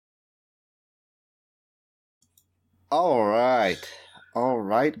All right.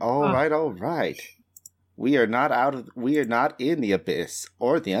 We are not in the Abyss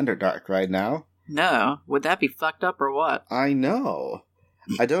or the Underdark right now. No. Would that be fucked up or what? I know.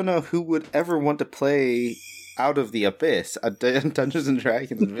 I don't know who would ever want to play Out of the Abyss, a Dungeons and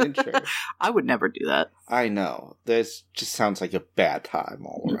Dragons adventure. I would never do that. I know. This just sounds like a bad time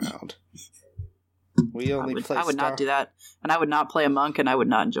all around. I would not do that. And I would not play a monk, and I would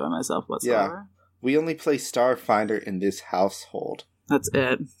not enjoy myself whatsoever. Yeah. We only play Starfinder in this household. That's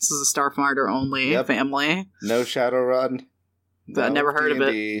it. This is a Starfinder only family. No Shadowrun. I never heard of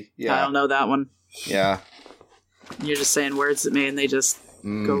it. Yeah. I don't know that one. Yeah. You're just saying words at me, and they just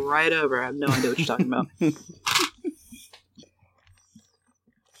go right over. I have no idea what you're talking about.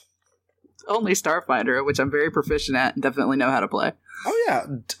 Only Starfinder, which I'm very proficient at and definitely know how to play. Oh, yeah.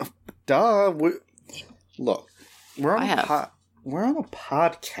 Duh. Look, we're on a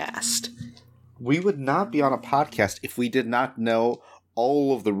podcast. We would not be on a podcast if we did not know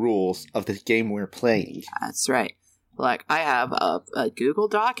all of the rules of the game we're playing. That's right. Like, I have a Google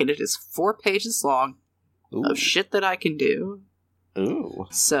Doc, and it is 4 pages long of shit that I can do. Ooh.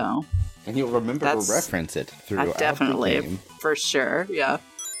 So. And you'll remember to reference it throughout definitely, the game. For sure, yeah.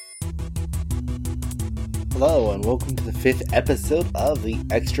 Hello, and welcome to the 5th episode of the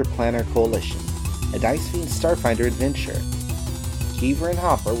Extra Planner Coalition, a Dice Fiend Starfinder adventure. Keever and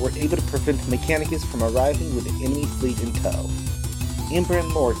Hopper were able to prevent Mechanicus from arriving with the enemy fleet in tow. Ember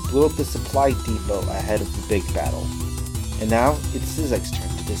and Lord blew up the supply depot ahead of the big battle. And now, it's Zizek's turn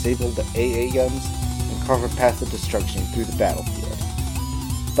to disable the AA guns and carve a path of destruction through the battlefield.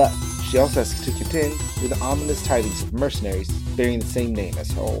 But she also has to contend with the ominous tidings of mercenaries bearing the same name as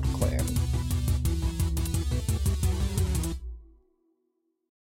her old clan.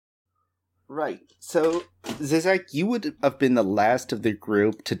 Right, so Zizek, you would have been the last of the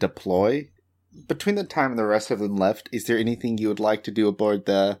group to deploy. Between the time the rest of them left, is there anything you would like to do aboard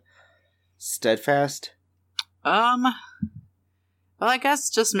the Steadfast? Well, I guess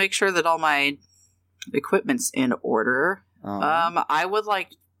just make sure that all my equipment's in order. I would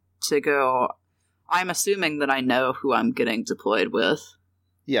like to go. I'm assuming that I know who I'm getting deployed with.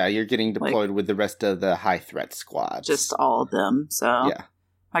 Yeah, you're getting deployed with the rest of the high threat squads. Just all of them, so yeah.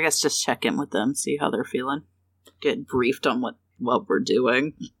 I guess just check in with them, see how they're feeling. Get briefed on what we're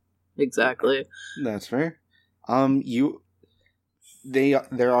doing. Exactly. That's fair.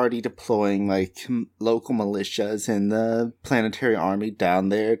 They're already deploying local militias and the planetary army down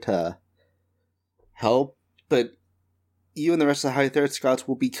there to help, but you and the rest of the high threat scouts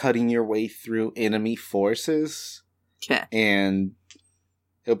will be cutting your way through enemy forces. Okay. And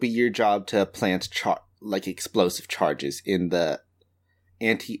it'll be your job to plant explosive charges in the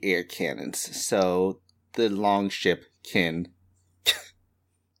anti-air cannons, so the longship can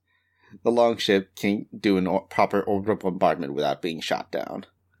do a proper orbital bombardment without being shot down.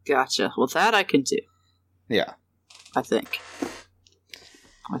 Gotcha. Well, that I can do. Yeah. I think.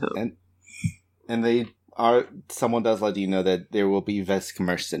 I hope. And they are. Someone does let you know that there will be Vesk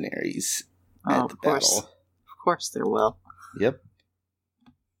mercenaries at the battle. Of course there will. Yep.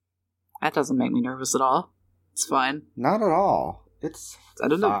 That doesn't make me nervous at all. It's fine. Not at all. I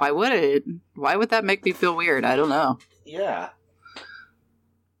don't know. Why would it? Why would that make me feel weird? I don't know. Yeah.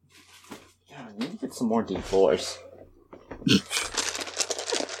 God, I need to get some more D4s.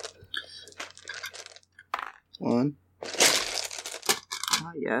 One.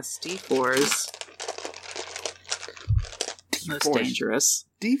 Oh, yes. D4s. Most dangerous.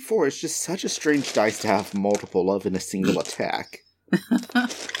 D4 is just such a strange dice to have multiple of in a single attack.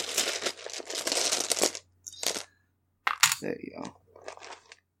 There you go.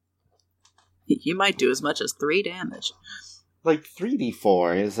 You might do as much as 3 damage.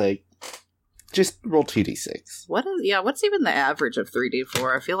 3d4 is just roll 2d6. What's even the average of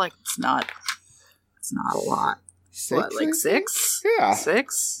 3d4? I feel like it's not a lot. 6? What, 6? Yeah.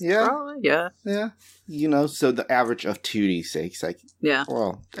 6? Yeah. Probably, yeah. Yeah. So the average of 2d6, yeah.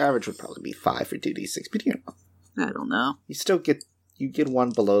 Well, average would probably be 5 for 2d6, but I don't know. You still get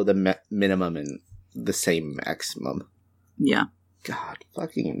one below the minimum and the same maximum. Yeah. God,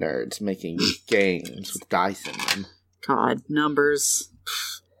 fucking nerds making games with dice in them. God, numbers.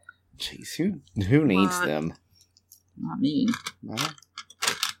 Jeez, who needs them? Not me. No?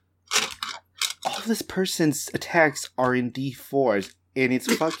 All of this person's attacks are in D4s, and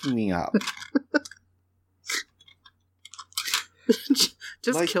it's fucking me up.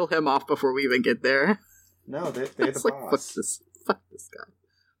 Just kill him off before we even get there. No, they're the boss. Fuck this guy.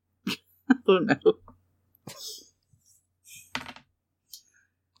 I don't know.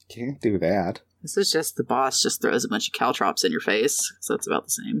 Can't do that. This is just the boss just throws a bunch of caltrops in your face, so it's about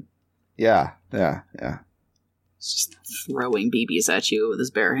the same. Yeah. Just throwing BBs at you with his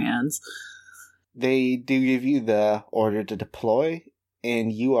bare hands. They do give you the order to deploy,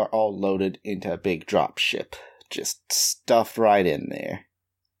 and you are all loaded into a big drop ship. Just stuffed right in there.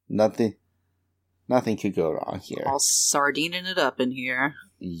 Nothing could go wrong here. All sardining it up in here.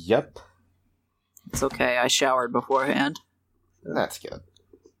 Yep. It's okay, I showered beforehand. That's good.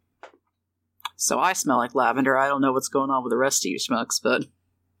 So I smell like lavender. I don't know what's going on with the rest of you schmucks, but...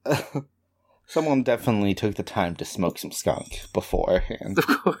 Someone definitely took the time to smoke some skunk beforehand. Of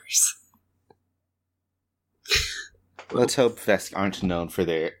course. Let's hope Vesk aren't known for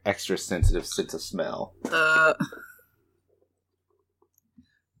their extra sensitive sense of smell. Let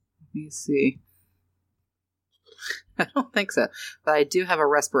me see. I don't think so. But I do have a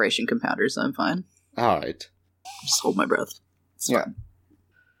respiration compounder, so I'm fine. Alright. Just hold my breath. It's fine.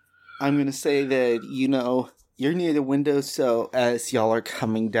 I'm gonna say that, you're near the window, so as y'all are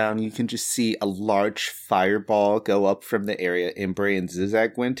coming down, you can just see a large fireball go up from the area Imbre and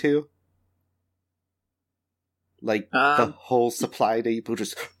Zizak went to. Like, the whole supply depot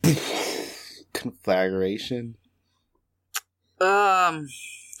just... conflagration. We're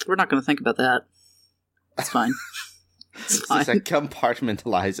not gonna think about that. It's fine. It's fine. Zizak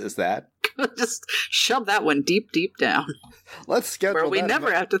compartmentalizes that. Just shove that one deep, deep down. Let's schedule where we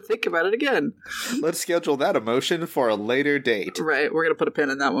never have to think about it again. Let's schedule that emotion for a later date. Right, we're going to put a pin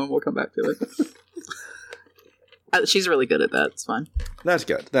in that one. We'll come back to it. She's really good at that. It's fine. That's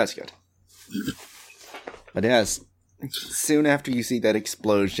good. But yes, soon after you see that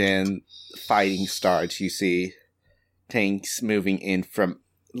explosion, fighting starts. You see tanks moving in from...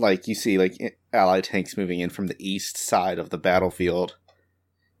 you see, allied tanks moving in from the east side of the battlefield.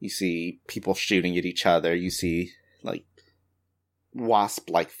 You see people shooting at each other. You see,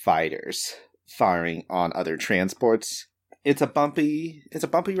 wasp-like fighters firing on other transports. It's a bumpy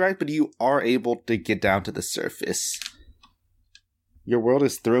ride, but you are able to get down to the surface. Your world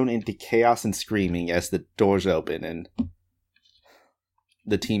is thrown into chaos and screaming as the doors open and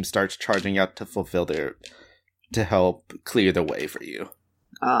the team starts charging out to help clear the way for you.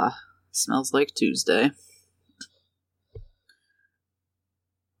 Smells like Tuesday.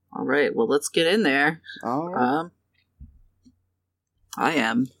 All right, well, let's get in there. All right. I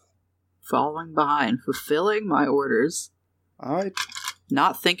am following behind, fulfilling my orders. All right.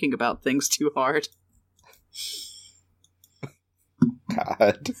 Not thinking about things too hard.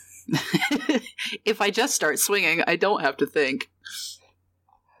 God. If I just start swinging, I don't have to think.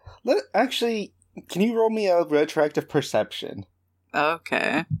 Actually, can you roll me a retroactive perception?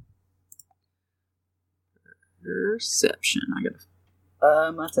 Okay. Perception. I gotta...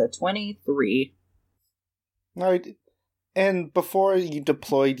 that's a 23. Alright. And before you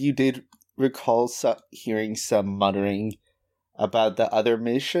deployed, you did recall hearing some muttering about the other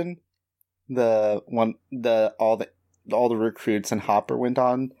mission? All the recruits and Hopper went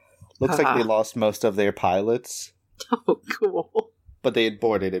on. Looks like they lost most of their pilots. Oh, cool. But they had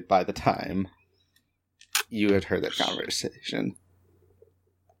boarded it by the time you had heard that conversation.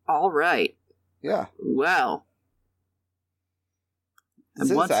 Alright. Yeah. Well...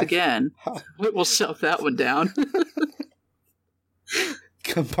 And once again, we'll shove that one down.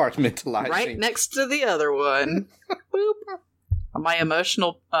 Compartmentalizing. Right next to the other one. Boop. On my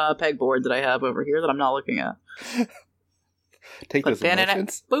emotional pegboard that I have over here that I'm not looking at. Take those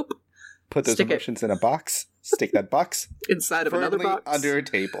emotions. Boop. Put those emotions in a box. Stick that box inside of another box. Under a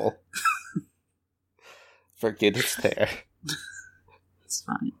table. Forget it's there. It's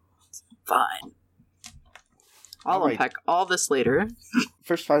fine. It's fine. I'll unpack all this later.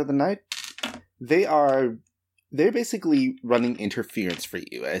 First fight of the night. They're basically running interference for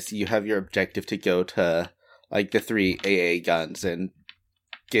you, as you have your objective to go to, the 3 AA guns and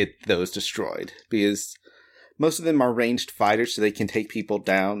get those destroyed. Because most of them are ranged fighters, so they can take people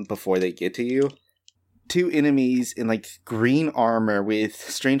down before they get to you. 2 enemies in, green armor with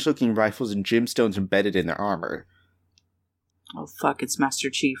strange-looking rifles and gemstones embedded in their armor. Oh, fuck, it's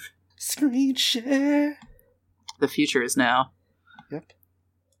Master Chief. Screen share! The future is now. Yep.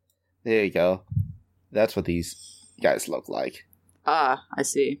 There you go. That's what these guys look like. Ah, I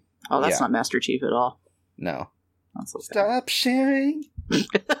see. Oh, that's not Master Chief at all. No. That's okay. Stop sharing!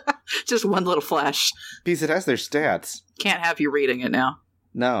 Just one little flash. Because it has their stats. Can't have you reading it now.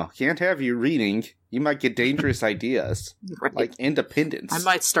 No, can't have you reading. You might get dangerous ideas. Right. Like independence. I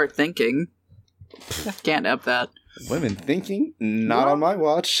might start thinking. Can't have that. Women thinking? Not on my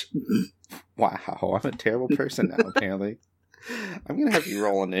watch. Wow, I'm a terrible person now, apparently. I'm gonna have you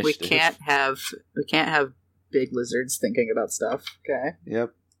roll initiative. We can't have big lizards thinking about stuff, okay?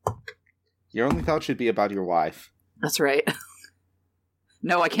 Yep. Your only thought should be about your wife. That's right.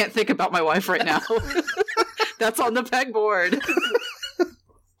 No, I can't think about my wife right now. That's on the pegboard.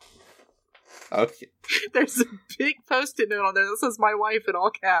 Okay. There's a big post-it note on there that says "My wife" in all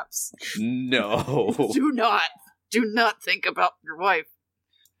caps. No. Do not think about your wife.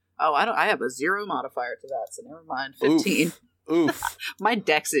 Oh, I have a 0 modifier to that, so never mind. 15. Oof. My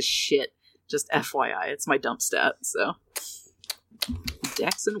dex is shit. Just FYI, it's my dump stat, so.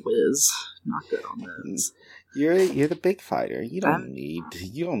 Dex and whiz. Not good on those. You're the big fighter. You don't need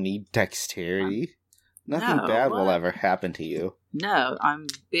dexterity. Nothing bad will ever happen to you. No, I'm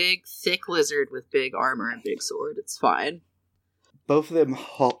big, thick lizard with big armor and big sword. It's fine. Both of them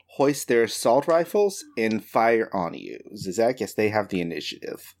hoist their assault rifles and fire on you. Zizek, yes, they have the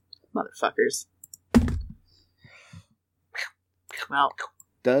initiative. Motherfuckers. Well.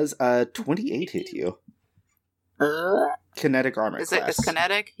 Does 28 hit you? Kinetic armor class. It's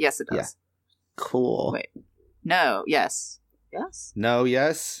kinetic? Yes, it does. Yeah. Cool. Wait. No, yes. Yes? No,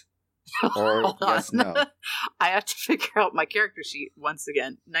 yes? Or yes, no? I have to figure out my character sheet once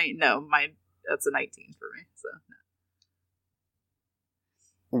again. No, that's a 19 for me, so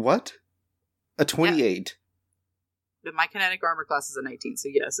no. What? A 28? Yeah. My kinetic armor class is a 19, so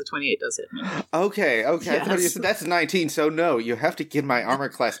yes, a 28 does hit me. Okay. Yes. I thought you said that's a 19, so no, you have to get my armor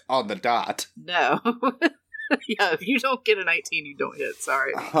class on the dot. No. Yeah, if you don't get a 19, you don't hit,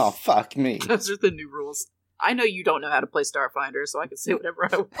 sorry. Oh, fuck me. Those are the new rules. I know you don't know how to play Starfinder, so I can say whatever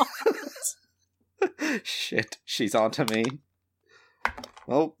I want. Shit, she's onto me.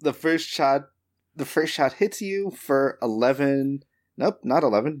 Well, the first shot hits you for 11... Nope, not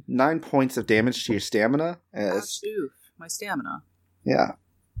 11. 9 points of damage to your stamina. Oof, my stamina. Yeah.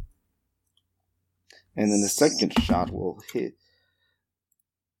 And then the second shot will hit...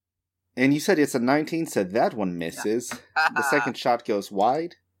 And you said it's a 19, so that one misses. Yeah. The second shot goes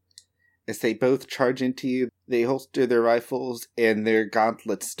wide. As they both charge into you, they holster their rifles, and their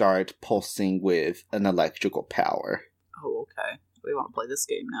gauntlets start pulsing with an electrical power. Oh, okay. We want to play this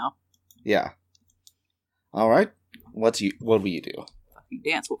game now. Yeah. Alright. What will you do? Fucking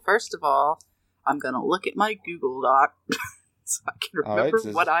dance. Well, first of all, I'm gonna look at my Google Doc so I can remember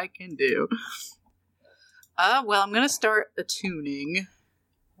what I can do. Well, I'm gonna start attuning.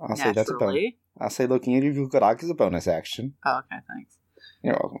 I'll say that's a bonus. I'll say looking at your Google Doc is a bonus action. Oh, okay, thanks.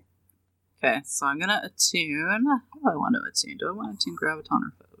 You're welcome. Okay, so I'm gonna attune. What do I want to attune? Do I want to attune graviton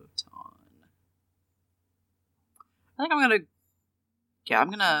or photon? I think I'm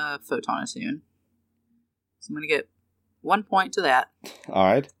gonna photon attune. So I'm gonna get 1 point to that.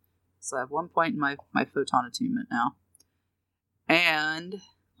 Alright. So I have 1 point in my photon attunement now. And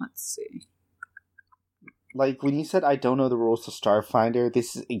let's see. Like, when you said I don't know the rules to Starfinder,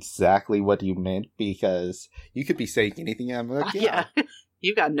 this is exactly what you meant, because you could be saying anything, and I'm like, yeah.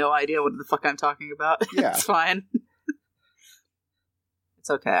 You've got no idea what the fuck I'm talking about. Yeah. It's fine. It's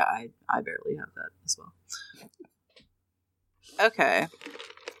okay, I barely have that as well. Okay.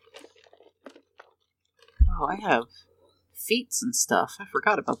 Oh, I have feats and stuff. I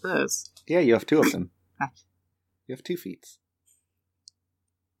forgot about those. Yeah, you have 2 of them. You have 2 feats.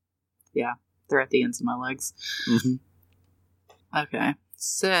 Yeah. They're at the ends of my legs. Mm-hmm. Okay,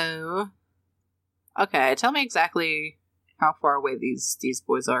 so... Okay, tell me exactly how far away these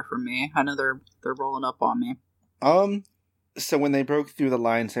boys are from me. I know they're rolling up on me. So when they broke through the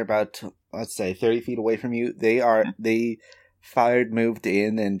lines, they're about, let's say, 30 feet away from you. They fired, moved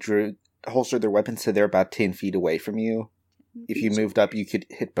in, and holstered their weapons, so they're about 10 feet away from you. If you moved up, you could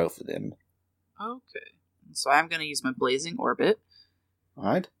hit both of them. Okay. So I'm going to use my Blazing Orbit.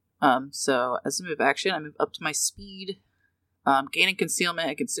 Alright. So as a move action, I move up to my speed, gaining concealment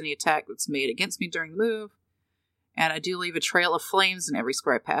against any attack that's made against me during the move, and I do leave a trail of flames in every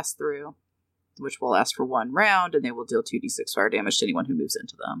square I pass through, which will last for 1 round, and they will deal 2d6 fire damage to anyone who moves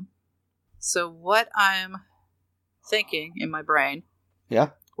into them. So what I'm thinking in my brain,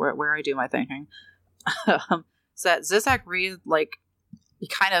 where I do my thinking, is that Zizak Reed, he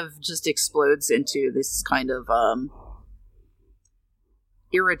kind of just explodes into this kind of,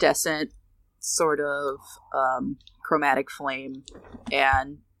 iridescent sort of chromatic flame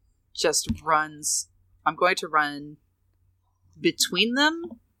and just runs. I'm going to run between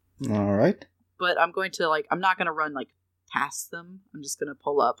them. All right. But I'm going to I'm not going to run past them. I'm just going to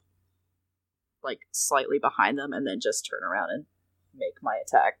pull up slightly behind them and then just turn around and make my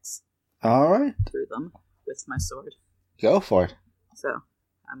attacks. All right. Through them with my sword. Go for it. So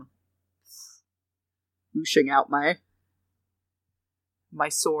I'm whooshing out my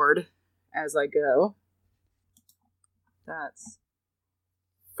sword as I go. That's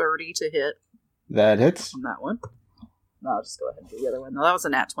 30 to hit. That hits. On that one. No, I'll just go ahead and do the other one. No, that was a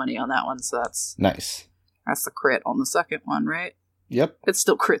nat 20 on that one, so that's... Nice. That's the crit on the second one, right? Yep. It's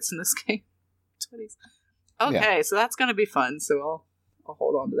still crits in this game. 20s. Okay, so that's going to be fun. So I'll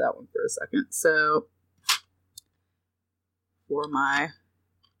hold on to that one for a second. So for my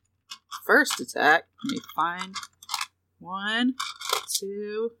first attack, let me find 1,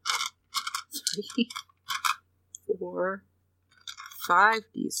 2, 3, 4, 5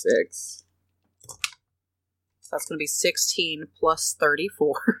 d6. So that's going to be 16 plus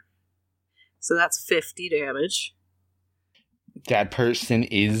 34. So that's 50 damage. That person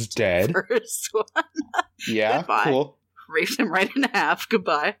is dead. First one. Yeah, Goodbye. cool. Raped him right in half.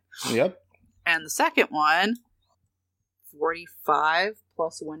 Goodbye. Yep. And the second one, 45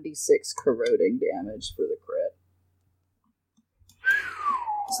 plus 1d6 corroding damage for the crit.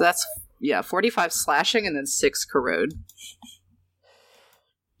 So that's, 45 slashing and then 6 corrode.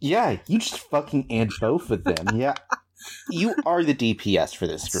 Yeah, you just fucking and both of them. Yeah. You are the DPS for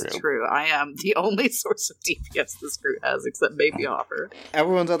this group. It's true. I am the only source of DPS this group has, except Baby Hopper.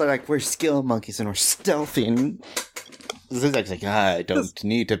 Everyone's other like, we're skill monkeys and we're stealthy. And Zizek's like, I don't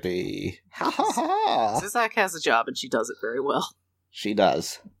need to be. Ha ha ha. Zizek has a job and she does it very well. She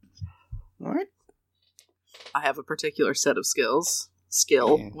does. Alright. I have a particular set of skills.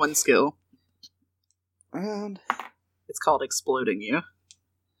 One skill. And it's called exploding you.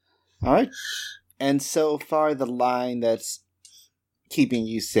 Alright. And so far, the line that's keeping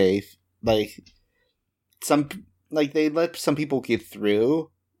you safe, they let some people get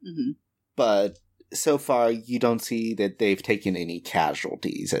through, but so far you don't see that they've taken any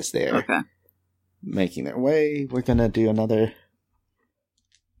casualties as they're making their way. We're gonna bring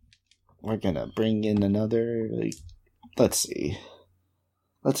in another, let's see.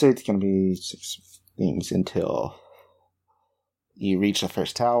 Let's say it's gonna be 6 things until you reach the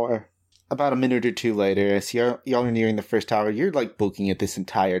first tower. About a minute or two later, as y'all are nearing the first tower, you're booking it this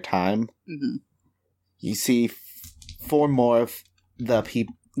entire time. You see 4 more of the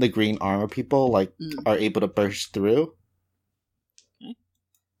green armor people are able to burst through. Okay.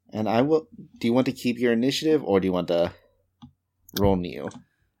 And do you want to keep your initiative or do you want to roll new?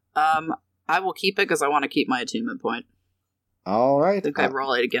 I will keep it because I want to keep my attunement point. Alright. If I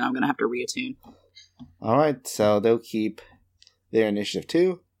roll it again, I'm going to have to reattune. Alright, so they'll keep their initiative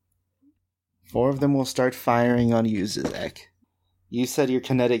too. 4 of them will start firing on you, Zizek. You said your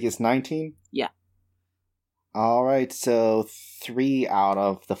kinetic is 19? Yeah. Alright, so 3 out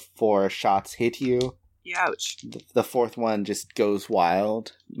of the 4 shots hit you. Ouch. The 4th one just goes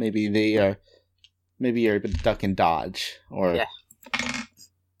wild. Maybe you're able to duck and dodge. Or yeah. I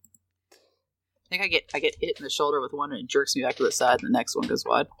think I get hit in the shoulder with one and it jerks me back to the side and the next one goes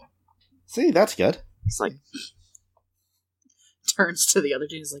wide. See, that's good. It's turns to the other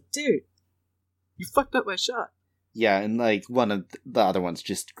dude and is like, dude, you fucked up my shot. Yeah, and one of the other ones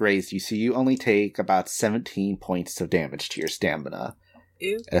just grazed you, so you only take about 17 points of damage to your stamina.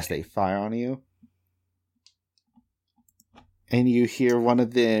 Ew. As they fire on you. And you hear one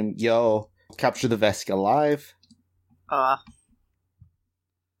of them yell, "Capture the Vesk alive." Oh,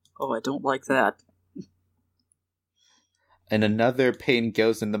 I don't like that. And another pin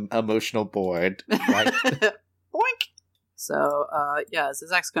goes in the emotional board. Right? Boink! So,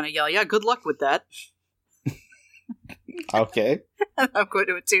 Zizek's gonna yell, yeah, good luck with that. Okay. I'm going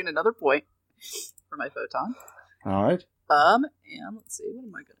to attune another point for my photon. Alright. And let's see, what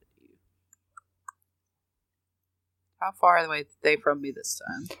am I gonna do? How far away are they from me this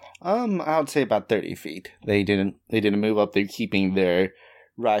time? I would say about 30 feet. They didn't move up. They're keeping their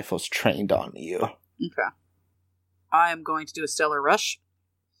rifles trained on you. Okay. I am going to do a stellar rush.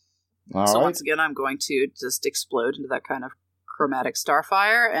 All so right. once again, I'm going to just explode into that kind of chromatic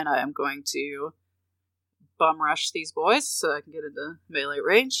starfire, and I am going to bum rush these boys so I can get into melee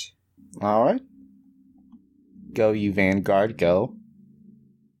range. Alright. Go, you Vanguard, go.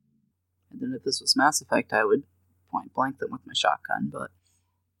 And then if this was Mass Effect, I would point blank them with my shotgun, but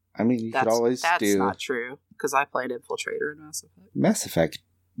I mean, you could always that's do... not true, because I played Infiltrator in Mass Effect. Mass Effect.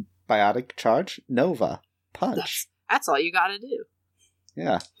 Biotic Charge, Nova, Punch. That's all you gotta do.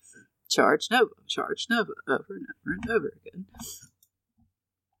 Yeah. Charge Nova, over and over and over again.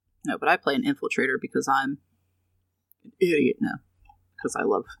 No, but I play an Infiltrator because I'm an idiot now. Because I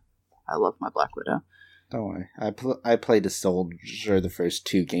love my Black Widow. Don't worry. I played a Soldier the first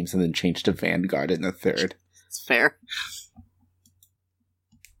 2 games and then changed to Vanguard in the 3rd. It's fair.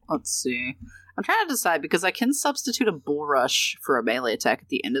 Let's see. I'm trying to decide because I can substitute a Bull Rush for a melee attack at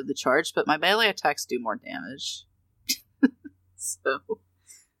the end of the charge, but my melee attacks do more damage. So,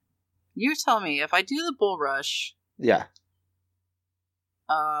 you tell me, if I do the Bull Rush... Yeah.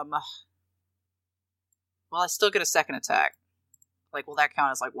 Well, I still get a second attack. Will that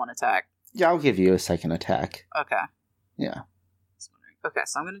count as, one attack? Yeah, I'll give you a second attack. Okay. Yeah. Just wondering. Okay,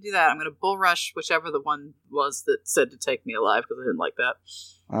 so I'm going to do that. I'm going to bull rush whichever the one was that said to take me alive, because I didn't like that.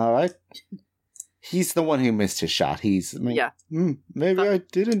 All right. He's the one who missed his shot. Yeah. Maybe I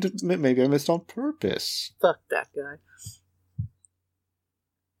didn't. Maybe I missed on purpose. Fuck that guy.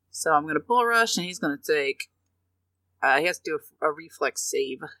 So I'm going to bull rush, and he's going to take... he has to do a reflex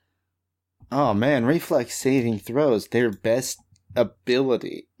save. Oh, man. Reflex saving throws, their best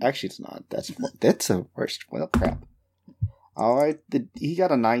ability. Actually, it's not. That's a worst. Well, crap. All right. He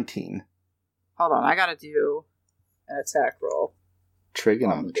got a 19. Hold on. I got to do an attack roll.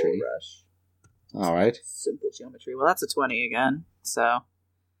 Trigonometry. Bull rush. All right. Simple geometry. Well, that's a 20 again. So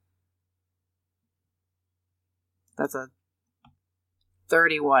that's a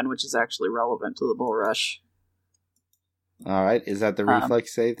 31, which is actually relevant to the bull rush. All right. Is that the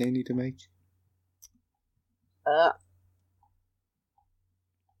reflex save they need to make?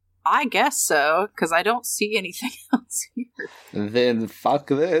 I guess so, because I don't see anything else here. Then fuck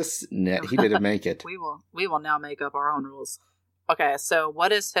this. Nah, he didn't make it. We will now make up our own rules. Okay, so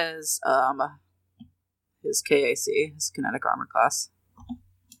what is his KAC, his kinetic armor class?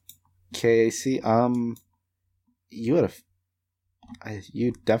 KAC,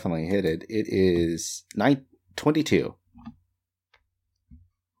 you definitely hit it. It is 22.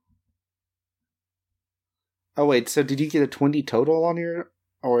 Oh wait, so did you get a 20 total on your,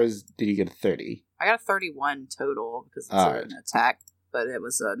 or did you get a 30? I got a 31 total because it's an attack, but it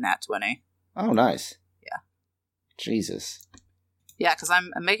was a nat 20. Oh, nice. Yeah. Jesus. Yeah, because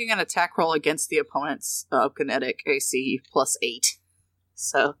I'm making an attack roll against the opponent's kinetic AC plus 8.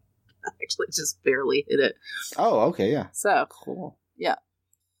 So I actually just barely hit it. Oh, okay, yeah. So cool. Yeah.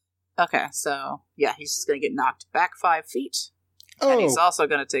 Okay, so yeah, he's just going to get knocked back 5 feet. Oh. And he's also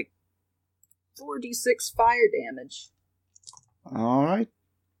going to take 4d6 fire damage. All right.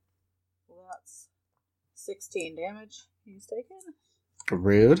 Well, that's 16 damage he's taken.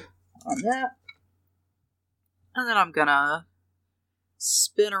 Rude. On that. And then I'm going to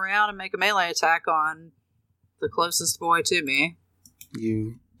spin around and make a melee attack on the closest boy to me.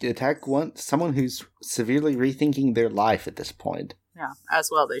 You attack someone who's severely rethinking their life at this point. Yeah, as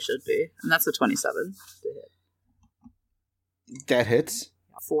well they should be. And that's a 27 to hit. That hits.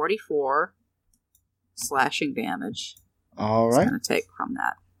 44 slashing damage. All right. It's going to take from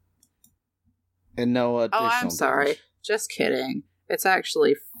that. And no additional I'm sorry. damage. Just kidding. It's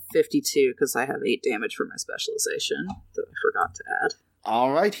actually 52 because I have 8 damage for my specialization that I forgot to add.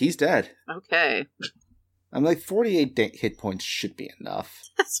 All right, he's dead. Okay. I'm like, 48 hit points should be enough.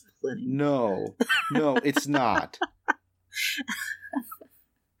 That's plenty. No, it's not.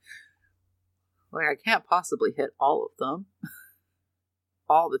 Like, I can't possibly hit all of them.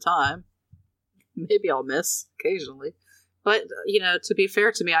 All the time. Maybe I'll miss occasionally. But, to be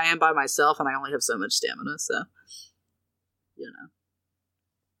fair to me, I am by myself and I only have so much stamina, so,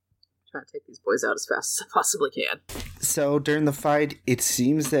 trying to take these boys out as fast as I possibly can. So, during the fight, it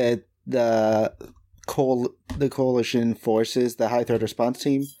seems that the coalition forces, the High Threat Response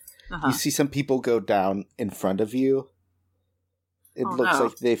Team, you see some people go down in front of you. It looks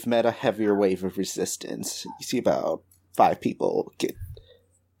like they've met a heavier wave of resistance. You see about 5 people get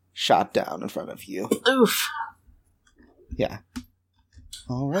shot down in front of you. Oof. Yeah.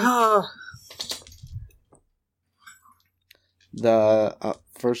 All right. The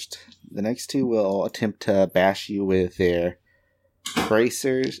next 2 will attempt to bash you with their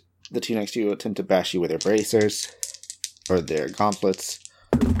bracers. The 2 next to you will attempt to bash you with their bracers or their gauntlets.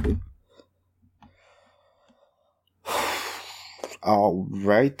 All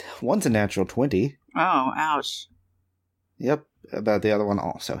right. One's a natural 20. Oh, ouch. Yep. But the other one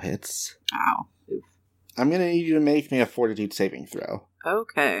also hits. Ow. Oof. I'm going to need you to make me a fortitude saving throw.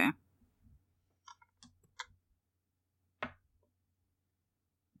 Okay.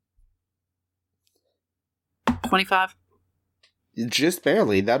 $25. Just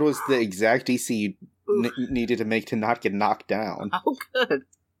barely. That was the exact DC you needed to make to not get knocked down. Oh, good.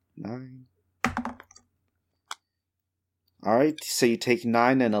 9. Alright, so you take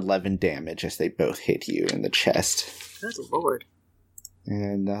 9 and 11 damage as they both hit you in the chest. Good lord.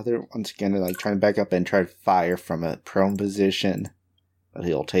 And the other one's gonna try and back up and try to fire from a prone position. But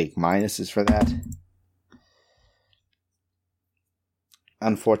he'll take minuses for that.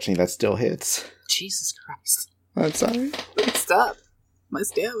 Unfortunately, that still hits. Jesus Christ. I'm sorry. Stop. My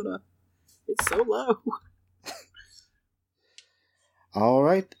stamina. It's so low.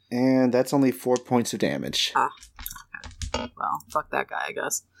 Alright, and that's only 4 points of damage. Okay. Well, fuck that guy, I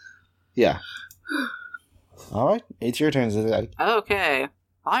guess. Yeah. Alright, it's your turn, Zizek. Okay.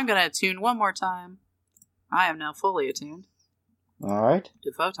 I'm gonna attune one more time. I am now fully attuned. Alright.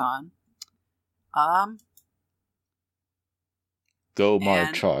 To Photon. Go, my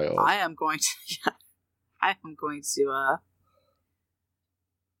And child. I am going to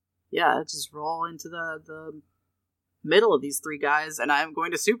just roll into the middle of these three guys, and I'm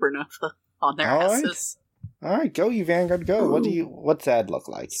going to supernova on their asses. All right, go, you Vanguard, go. What's that look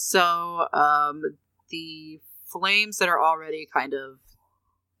like? So, the flames that are already kind of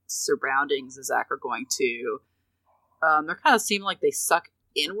surrounding Zizak are going to, they're kind of seem like they suck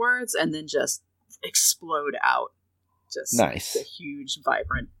inwards and then just explode out. Just nice. A huge,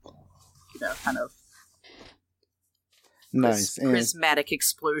 vibrant, kind of nice prismatic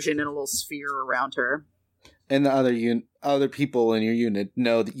explosion in a little sphere around her. And the other people in your unit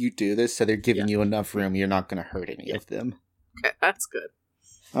know that you do this, so they're giving you enough room. You're not going to hurt any of them. Okay, that's good.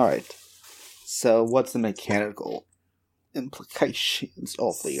 All right. So, what's the mechanical implications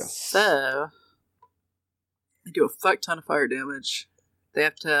of this? So, they do a fuck ton of fire damage. They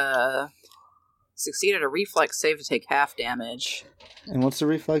have to succeed at a reflex save to take half damage. And what's the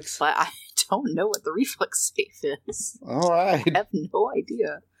reflex? But I don't know what the reflex save is. All right. I have no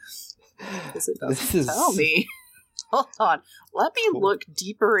idea. Because it doesn't tell me. Hold on. Let me look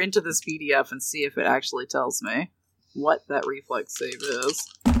deeper into this PDF and see if it actually tells me what that reflex save is.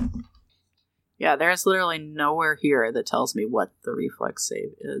 Yeah, there's literally nowhere here that tells me what the reflex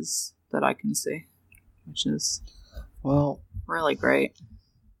save is that I can see. Which is really great.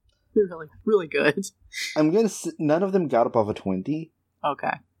 Really, really good. I'm going to none of them got above a 20.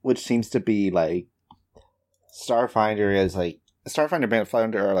 Okay. Which seems to be like Starfinder is like Starfinder,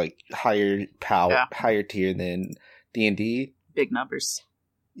 Pathfinder are like higher power, higher tier than D&D. Big numbers.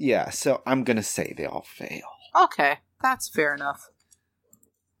 Yeah, so I'm gonna say they all fail. Okay, that's fair enough.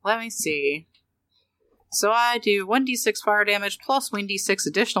 Let me see. So I do 1d6 fire damage plus 1d6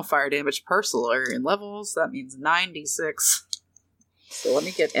 additional fire damage per Solarian levels. That means 9d6. So let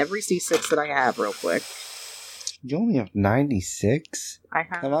me get every c6 that I have real quick. You only have 96? I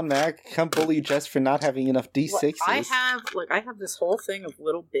have. Come on, Mac. Come bully Jess for not having enough D6s. I have this whole thing of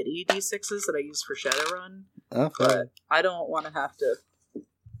little bitty D6s that I use for Shadowrun. Okay. But I don't want to have to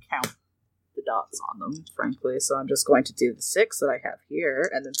count the dots on them, frankly. So I'm just going to do the 6 that I have here,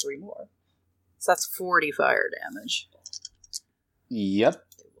 and then 3 more. So that's 40 fire damage. Yep.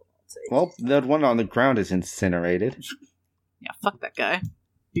 Well, that one on the ground is incinerated. Yeah, fuck that guy.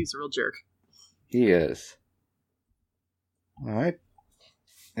 He's a real jerk. He is. Alright.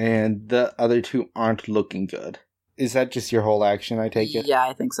 And the other 2 aren't looking good. Is that just your whole action, I take it? Yeah,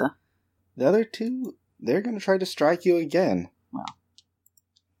 I think so. The other 2, they're going to try to strike you again. Wow.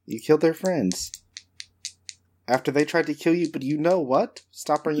 You killed their friends. After they tried to kill you, but you know what?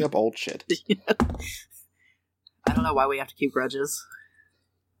 Stop bringing up old shit. I don't know why we have to keep grudges.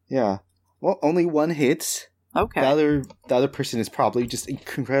 Yeah. Well, only 1 hits. Okay. The other person is probably just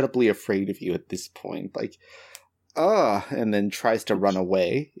incredibly afraid of you at this point. Like, and then tries to run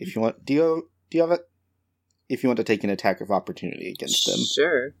away. If you want, do you have if you want to take an attack of opportunity against them?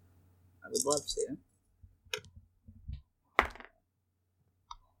 Sure. I would love to.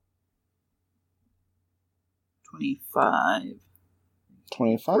 $25.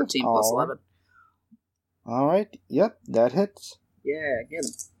 14 plus 11. Alright, yep, that hits. Yeah, get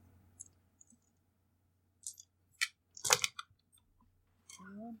him.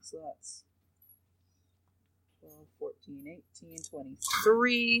 So that's 12, 14, 18,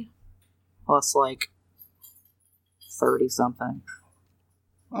 23. Plus like 30 something.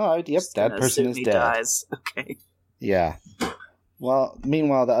 Alright, yep, that person is dead. Dies. Okay. Yeah. Well,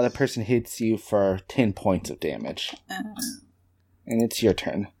 meanwhile, the other person hits you for 10 points of damage. And it's your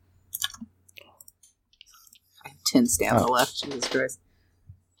turn. I have 10 stamina left, Jesus Christ.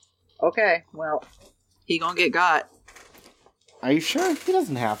 Okay, well, he gonna get got. Are you sure? He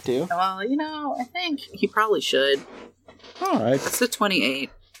doesn't have to. Well, I think he probably should. Alright. It's a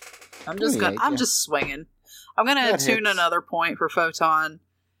 28. I'm just swinging. I'm gonna attune another point for Photon.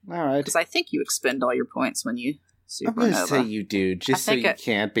 Alright. Because I think you expend all your points when you supernova. I'm gonna say you do, just so you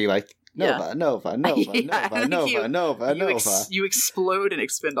can't be like, Nova, Nova, Nova. You explode and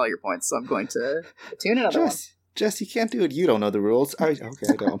expend all your points, so I'm going to attune another one. Jess, you can't do it. You don't know the rules. Okay, I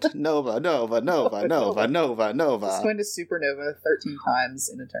don't. Nova. I'm just going to supernova 13 times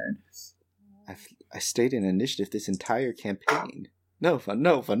in a turn. I stayed in initiative this entire campaign. Nova.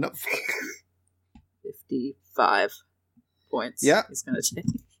 55 points. Yeah. He's going to take.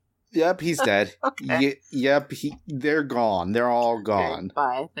 Yep, he's dead. Okay. They're gone. They're all gone. Okay,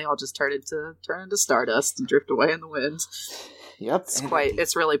 bye. They all just turn into stardust and drift away in the wind. Yep.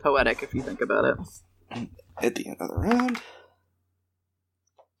 It's really poetic if you think about it. At the end of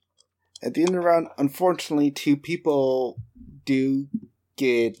the round, unfortunately, 2 people do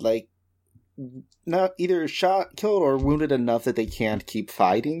get, not either shot, killed, or wounded enough that they can't keep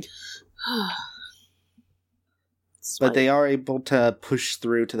fighting. But they are able to push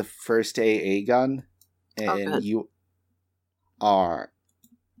through to the first AA gun, and you are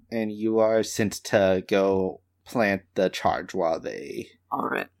sent to go plant the charge while they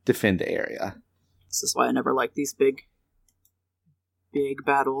defend the area. This is why I never like these big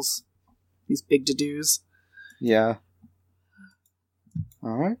battles, these big to-dos. Yeah.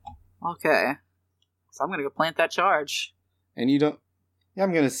 All right. Okay. So I'm gonna go plant that charge. And you don't. Yeah,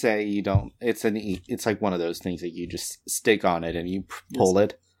 I'm gonna say you don't. It's like one of those things that you just stick on it and you pull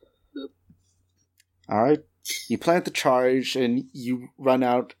it. Boop. All right. You plant the charge and you run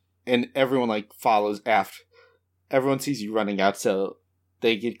out, and everyone follows after. Everyone sees you running out, so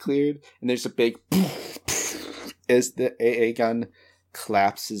they get cleared. And there's a big as the AA gun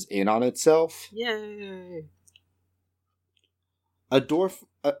collapses in on itself. Yay! A dwarf,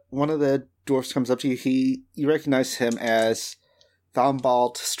 one of the dwarfs comes up to you. You recognize him as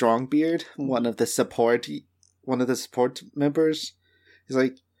Thambald Strongbeard, one of the support members. He's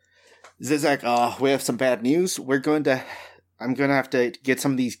like, Zizek, we have some bad news. I'm going to have to get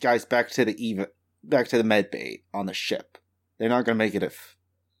some of these guys back to the med bay on the ship. They're not going to make it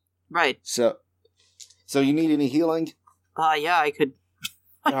Right. So you need any healing? Yeah, I could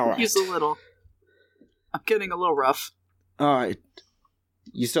use a little. I'm getting a little rough. All right.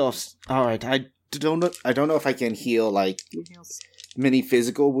 You still have... All right. I don't know if I can heal, many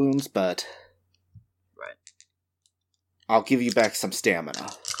physical wounds, but... Right. I'll give you back some stamina.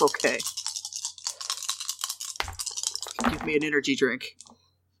 Okay. Give me an energy drink.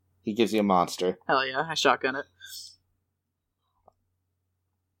 He gives you a monster. Hell yeah, I shotgun it.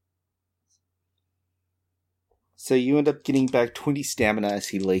 So you end up getting back 20 stamina as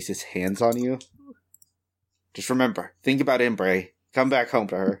he lays his hands on you. Just remember, think about Embrae. Come back home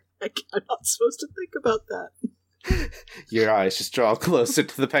to her. I'm not supposed to think about that. Your eyes just draw closer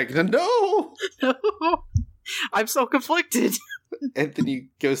to the packet. No! No! I'm so conflicted. And then you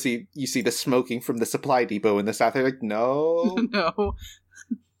see the smoking from the supply depot in the south. They're like, no. No.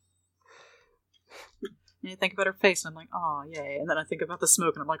 And you think about her face, and I'm like, oh, yay. And then I think about the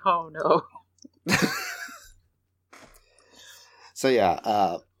smoke, and I'm like, oh, no. So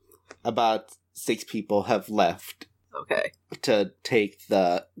yeah, about 6 people have left. Okay. To take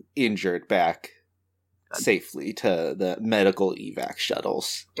the injured back safely to the medical evac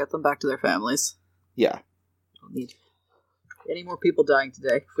shuttles. Get them back to their families. Yeah. Don't need any more people dying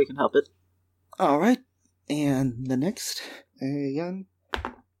today, if we can help it. Alright. And the next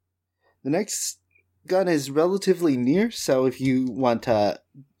gun is relatively near, so if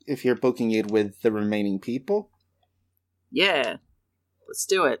you're booking it with the remaining people. Yeah. Let's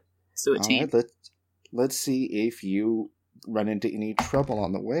do it. Let's do it, team. Right, let's see if you run into any trouble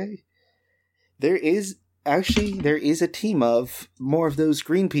on the way. There is a team of more of those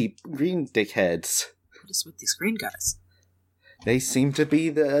green dickheads. What is with these green guys? They seem to be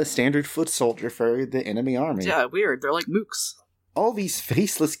the standard foot soldier for the enemy army. Yeah, weird. They're like mooks. All these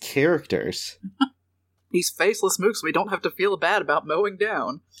faceless characters. These faceless mooks we don't have to feel bad about mowing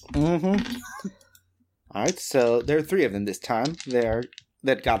down. Mm-hmm. Alright, so there are 3 of them this time.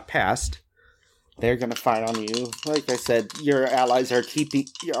 That got past. They're gonna fire on you. Like I said, your allies are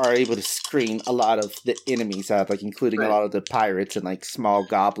able to screen a lot of the enemies out, including a lot of the pirates and small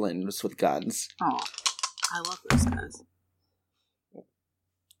goblins with guns. Oh, I love those guys.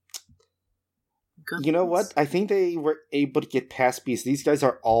 Goodness. You know what? I think they were able to get past because these guys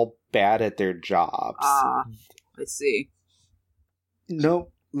are all bad at their jobs. Ah, I see.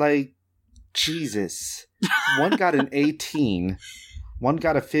 No, Jesus. One got an 18, one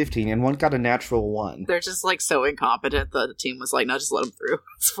got a 15, and one got a natural 1. They're just so incompetent that the team was like, no, just let them through.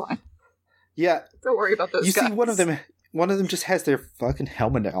 It's fine. Yeah. Don't worry about those guys. You see, one of them just has their fucking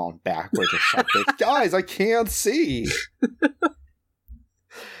helmet on backwards or something. Guys, I can't see.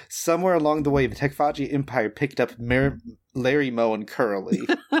 Somewhere along the way, the Tekfaji Empire picked up Larry, Moe, and Curly.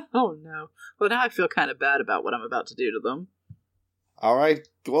 Oh no. Well, now I feel kind of bad about what I'm about to do to them. Alright,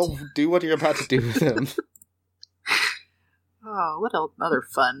 well, do what you're about to do with them. Oh, what other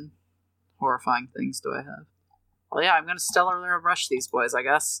fun, horrifying things do I have? Well, yeah, I'm going to stellar rush these boys, I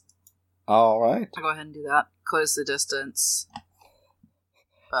guess. Alright. I'll go ahead and do that. Close the distance.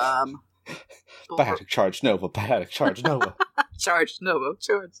 Biotic Charge Nova, Biotic Charge Nova. Charge Nova.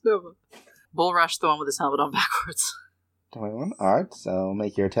 Bull rush the one with his helmet on backwards. 21. Alright, so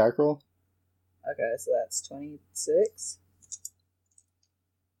make your attack roll. Okay, so that's 26.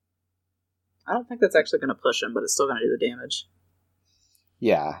 I don't think that's actually going to push him, but it's still going to do the damage.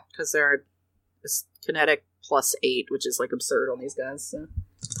 Yeah. Because they're kinetic plus 8, which is absurd on these guys. So.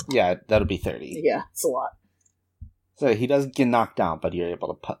 Yeah, that'll be 30. Yeah, it's a lot. So he doesn't get knocked down, but you're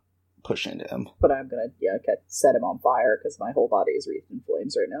able to push into him. But I'm gonna, set him on fire, because my whole body is wreathed in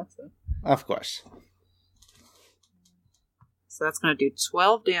flames right now, so... Of course. So that's gonna do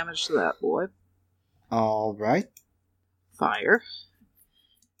 12 damage to that boy. Alright. Fire.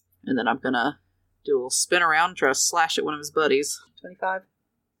 And then I'm gonna do a little spin around and try to slash at one of his buddies. 25?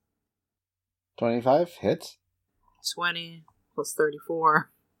 25 hits. 20 plus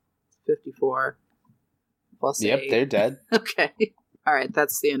 34. 54. Plus Yep, 8. they're dead. Okay. Alright,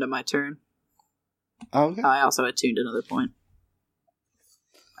 that's the end of my turn. Okay. I also attuned another point.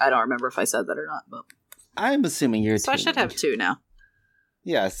 I don't remember if I said that or not, but... I'm assuming you're So I should have 2 now.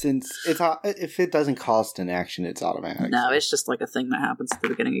 Yeah, since if it doesn't cost an action, it's automatic. No, it's just like a thing that happens at the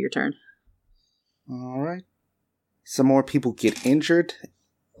beginning of your turn. Alright. Some more people get injured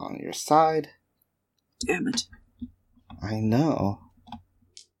on your side. Damn it. I know.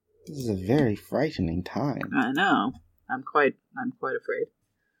 This is a very frightening time. I know. I'm quite afraid.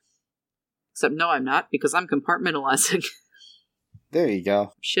 Except no, I'm not, because I'm compartmentalizing. There you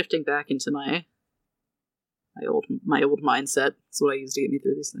go. Shifting back into my old mindset. That's what I use to get me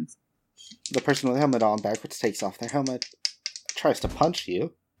through these things. The person with the helmet on backwards takes off their helmet, tries to punch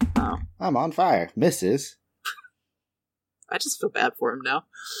you. Oh. I'm on fire. Misses. I just feel bad for him now.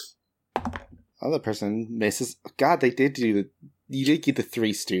 Other person misses. God, you did get the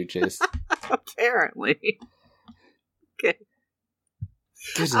Three Stooges. Apparently. Okay.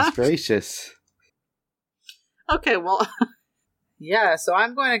 Goodness gracious. Okay, well... Yeah, so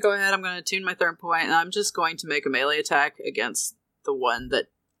I'm going to go ahead, I'm going to tune my third point, and I'm just going to make a melee attack against the one that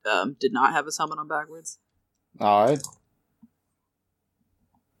did not have his helmet on backwards. Alright.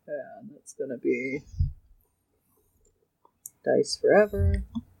 And that's going to be dice forever.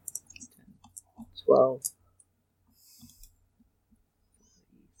 12.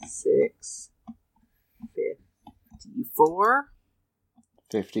 6. 54.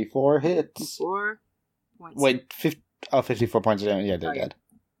 54 hits. 4 points. Wait, 54 points of damage. Yeah, they're dead.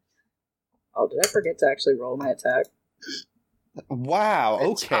 Oh, did I forget to actually roll my attack? Wow,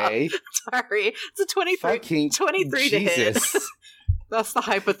 okay. Sorry, it's a 23 to hit. That's the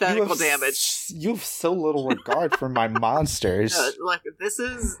hypothetical damage. You have so little regard for my monsters. Look, this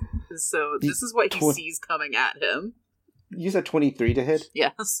is what he sees coming at him. You said 23 to hit?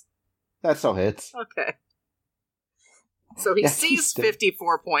 Yes. That still hits. Okay. So he sees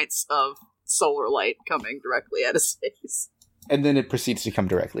 54 points of solar light coming directly at his face. And then it proceeds to come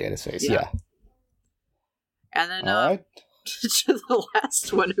directly at his face, yeah. And then, Alright. to the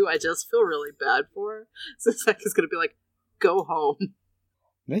last one, who I just feel really bad for, Zizek is going to be like, go home.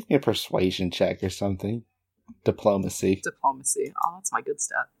 Make me a persuasion check or something. Diplomacy. Oh, that's my good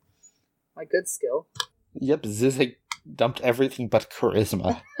stat. My good skill. Yep, Zizek dumped everything but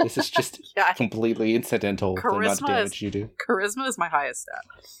charisma. This is just completely incidental to the amount of damage you do. Charisma is my highest stat.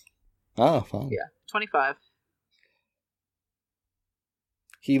 Oh, fine. Yeah, 25.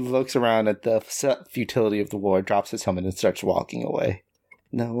 He looks around at the futility of the war, drops his helmet, and starts walking away.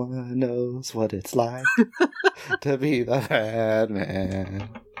 No one knows what it's like to be the bad man.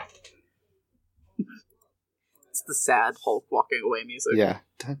 It's the sad Hulk walking away music. Yeah.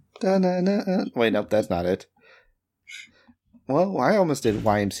 Wait, nope, that's not it. Well, I almost did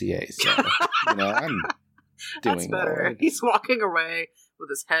YMCA, so, I'm doing that's better. well. He's walking away with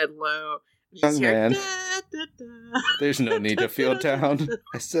his head low. Young man. Da, da, da. There's no need to feel down.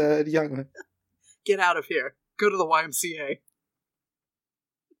 I said, young man. Get out of here. Go to the YMCA.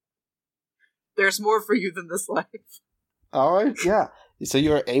 There's more for you than this life. Alright, yeah. So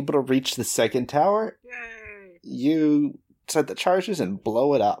you are able to reach the second tower. Yay. You set the charges and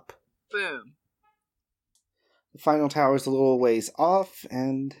blow it up. Boom. The final tower is a little ways off,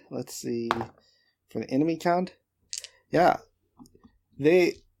 and let's see, for the enemy count. Yeah.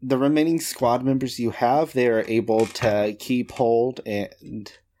 The remaining squad members you have, they are able to keep hold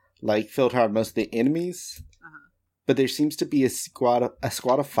and filter out most of the enemies. But there seems to be a squad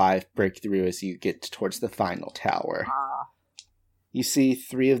of 5 break through as you get towards the final tower. You see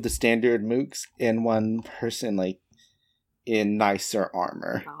 3 of the standard mooks and 1 person in nicer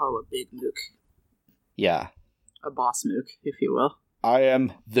armor. Oh, a big mook. Yeah. A boss mook, if you will. I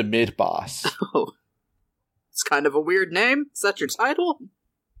am the mid-boss. Oh. It's kind of a weird name. Is that your title?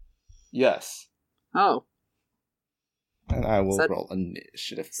 Yes. Oh. And I will roll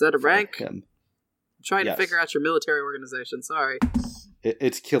initiative. Is that a rank? Him. I'm trying to figure out your military organization, sorry.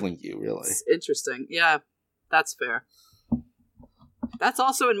 It's killing you, really. It's interesting. Yeah, that's fair. That's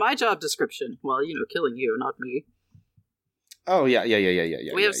also in my job description. Well, killing you, not me. Oh, yeah.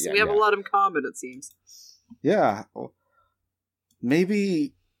 We have a lot in common, it seems. Yeah.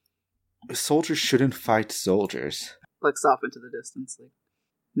 Maybe soldiers shouldn't fight soldiers. Looks off into the distance. Like,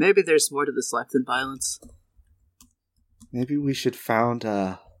 maybe there's more to this life than violence. Maybe we should found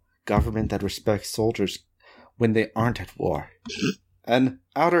a government that respects soldiers when they aren't at war. An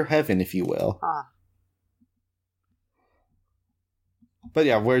outer heaven, if you will. Ah. But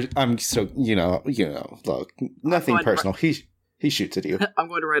yeah, I'm so, look, nothing personal. He shoots at you. I'm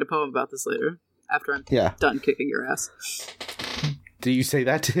going to write a poem about this later, after I'm done kicking your ass. Do you say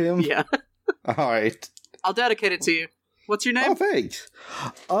that to him? Yeah. Alright. I'll dedicate it to you. What's your name? Oh, thanks.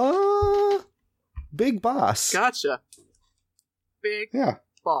 Big Boss. Gotcha. Big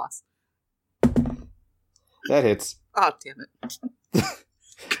Boss. That hits. Oh, damn it.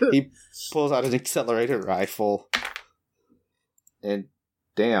 He pulls out an accelerated rifle. And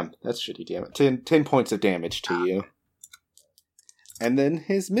damn, that's shitty damage. 10 points of damage to you. And then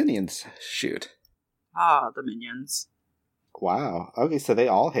his minions shoot. The minions. Wow. Okay, so they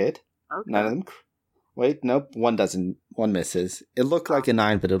all hit. Okay. None of them. Wait, nope. One doesn't. One misses. It looked like a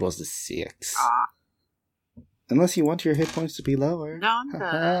 9, but it was a 6. Unless you want your hit points to be lower. No, I'm good.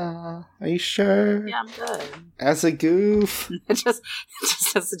 Are you sure? Yeah, I'm good. As a goof. just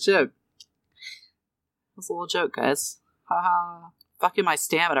as a joke. That's a little joke, guys. Haha. Fucking my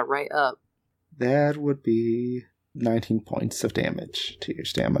stamina right up. That would be 19 points of damage to your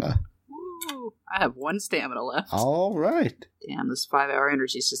stamina. Woo! I have 1 stamina left. All right. Damn, those 5-hour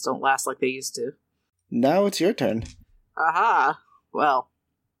energies just don't last like they used to. Now it's your turn. Aha! Well.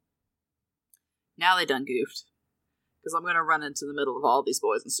 Now they done goofed. Because I'm going to run into the middle of all these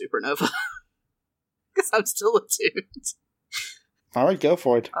boys in Supernova. Because I'm still attuned. Alright, go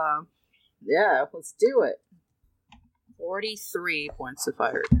for it. Yeah, let's do it. 43 points of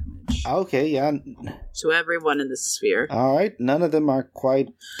fire damage. Okay, yeah. To everyone in this sphere. Alright, none of them are quite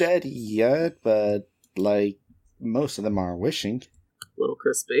dead yet, but, most of them are wishing. A little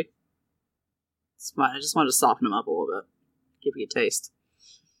crispy. It's fine, I just wanted to soften them up a little bit. Give you a taste.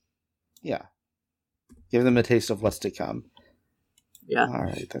 Yeah. Give them a taste of what's to come. Yeah.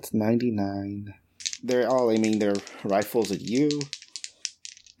 Alright, that's 99. They're all aiming their rifles at you.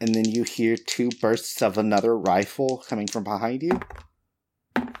 And then you hear 2 bursts of another rifle coming from behind you.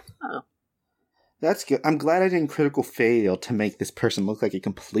 Oh. That's good. I'm glad I didn't critical fail to make this person look like a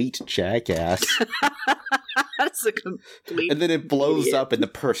complete jackass. That's a complete... And then it blows idiot. up and the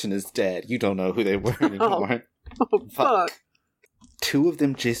person is dead. You don't know who they were anymore. Oh, fuck. 2 of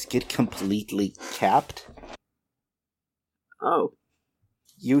them just get completely capped. Oh.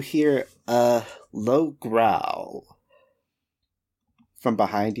 You hear a low growl from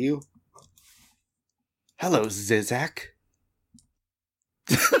behind you. Hello, Zizak.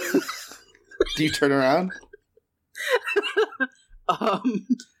 Do you turn around? A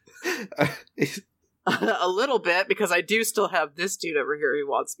little bit, because I do still have this dude over here who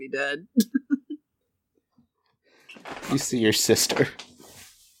wants me dead. You see your sister.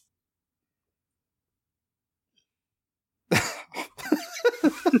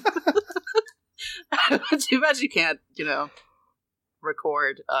 Too bad you can't,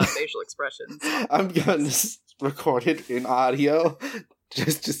 record facial expressions. I'm gonna record it in audio.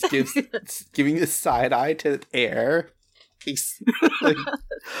 Just giving the side eye to the air. He's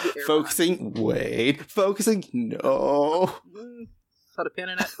focusing. Wait, focusing. No. Put a pin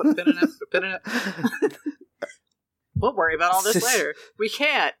in it. Put a pin in it. Put a pin in it. We'll worry about all this later. We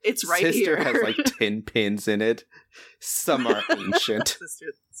can't. It's right Sister here. has 10 pins in it. Some are ancient.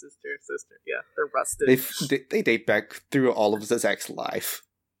 Sister. Yeah, they're rusted. They date back through all of Zizak's life.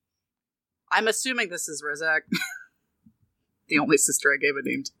 I'm assuming this is Rozak. The only sister I gave a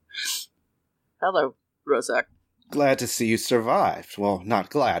name to. Hello, Rozak. Glad to see you survived. Well, not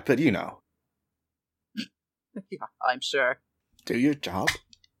glad, but Yeah, I'm sure. Do your job.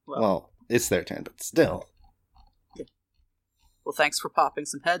 Well, it's their turn, but still. Well, thanks for popping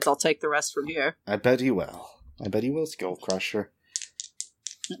some heads. I'll take the rest from here. I bet you will. Skull Crusher.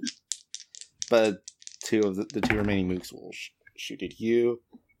 But 2 of the 2 remaining mooks will shoot at you.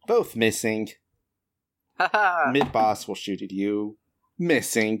 Both missing. Haha. Mid-boss will shoot at you.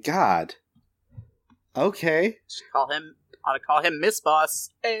 Missing. God. Okay. Ought to call him Miss Boss.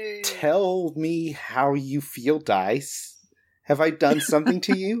 Hey. Tell me how you feel, Dice. Have I done something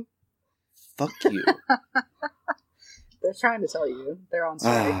to you? Fuck you. They're trying to tell you. They're on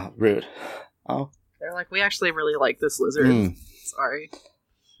strike. Rude. Oh. They're like, we actually really like this lizard. Sorry.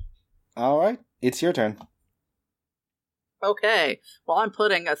 Alright, it's your turn. Okay. Well, I'm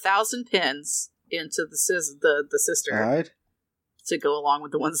putting 1,000 pins into the sister. Alright. To go along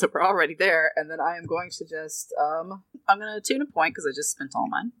with the ones that were already there, and then I am going to just, I'm going to tune a point, because I just spent all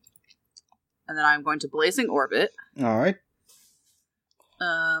mine. And then I'm going to Blazing Orbit. Alright.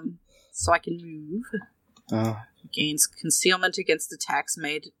 so I can move. Gains concealment against attacks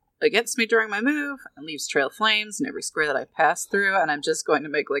made against me during my move, and leaves trail of flames in every square that I pass through, and I'm just going to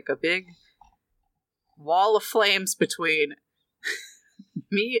make like a big wall of flames between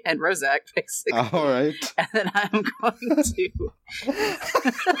me and Rozak, basically. Alright. And then I'm going to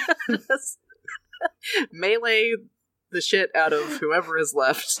melee the shit out of whoever is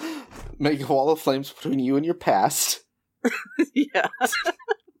left. Make a wall of flames between you and your past. Yeah. I'm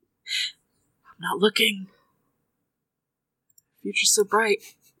not looking. Future's so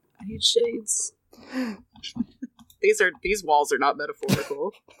bright. I need shades. These walls are not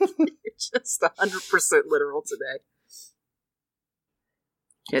metaphorical. It's just 100% literal today.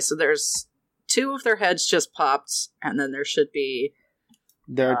 Okay, so there's 2 of their heads just popped, and then there should be...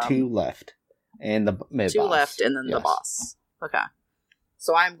 There are 2 left. And the mid-boss. 2 left, and then the boss. Okay.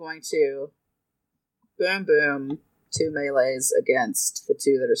 So I'm going to boom boom 2 melees against the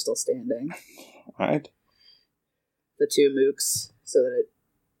 2 that are still standing. Alright. The 2 mooks, so that it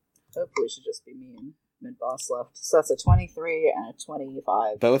hopefully should just be me and mid-boss left. So that's a 23 and a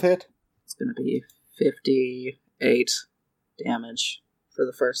 25. Both hit? It's going to be 58 damage for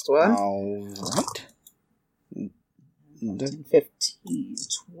the first one. Alright. 15,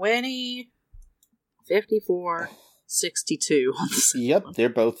 20, 54, 62 on the second Yep, one. they're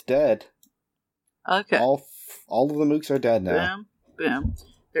both dead. Okay. All of the mooks are dead now. Boom, boom.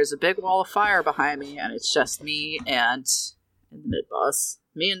 There's a big wall of fire behind me, and it's just me and the mid-boss.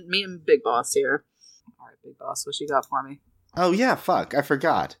 Me and Big Boss here. Alright, Big Boss, what you got for me? Oh yeah, fuck, I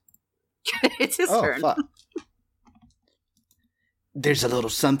forgot. It's his turn. Fuck. There's a little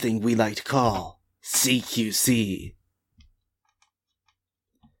something we like to call CQC.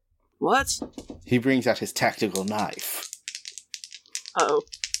 What? He brings out his tactical knife. Uh-oh.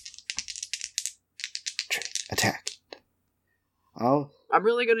 Attack. Oh. I'm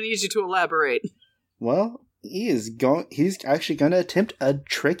really going to need you to elaborate. Well, he's actually going to attempt a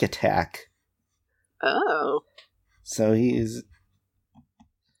trick attack. Oh. So he is...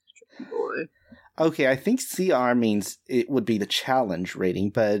 Tricky boy. Okay, I think CR means it would be the challenge rating,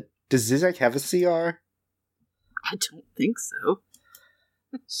 but does Zizek have a CR? I don't think so.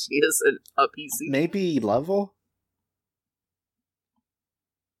 She is a PC. Maybe level?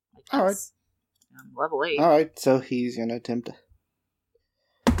 Alright. I'm level 8. Alright, so he's gonna attempt to...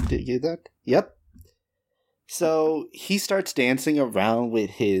 Did you get that? Yep. So he starts dancing around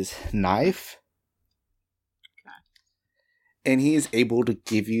with his knife. Okay. And he is able to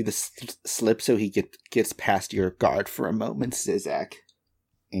give you the slip so he gets past your guard for a moment, Zizek.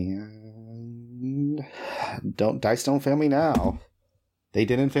 And... Dice don't fail me now. They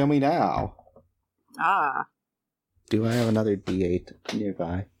didn't fail me now. Ah. Do I have another D8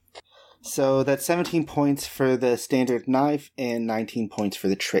 nearby? So that's 17 points for the standard knife and 19 points for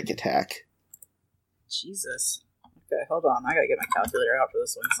the trick attack. Jesus. Okay, hold on. I gotta get my calculator out for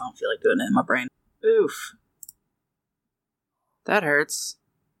this one because I don't feel like doing it in my brain. Oof. That hurts.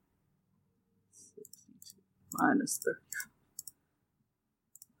 Minus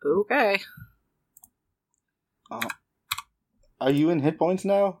 30. Okay. Are you in hit points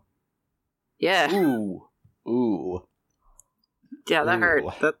now? Yeah. Ooh. Yeah, that Ooh. hurt.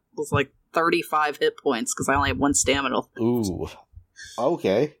 That was like 35 hit points because I only have 1 stamina. Ooh.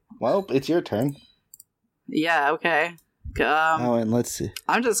 Okay. Well, it's your turn. Yeah, okay. And let's see.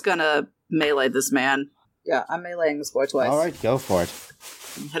 I'm just gonna melee this man. Yeah, I'm meleeing this boy twice. Alright, go for it.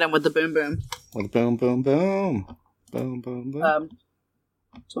 Hit him with the boom boom. With boom, boom, boom. Boom, boom, boom.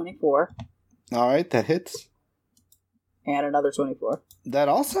 24. Alright, that hits. And another 24. That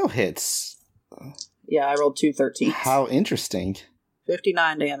also hits. Yeah, I rolled 2 13s. How interesting.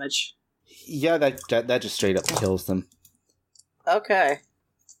 59 damage. Yeah, that just straight up kills them. Okay.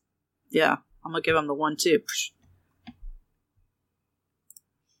 Yeah, I'm gonna give him the 1-2.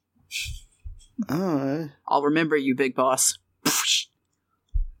 Alright. I'll remember you, big boss.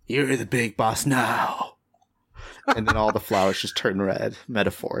 You're the big boss now. And then all the flowers just turn red,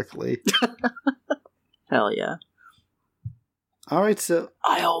 metaphorically. Hell yeah. Alright, so...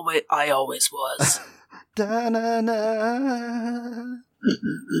 I always was. Da-na-na.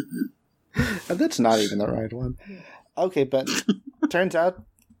 That's not even the right one. Okay, but turns out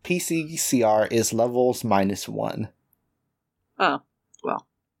PCCR is levels -1. Oh, well.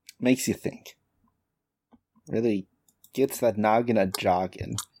 Makes you think. Really gets that noggin a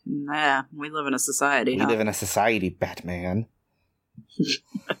jogging. Nah, we live in a society, We huh? live in a society, Batman.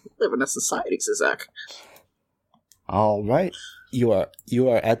 live in a society, Zizek. Alright. You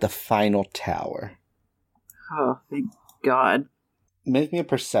are at the final tower. Oh, thank God. Make me a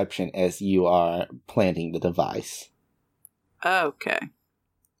perception as you are planting the device. Okay.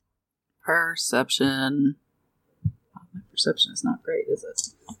 Perception. My perception is not great, is it?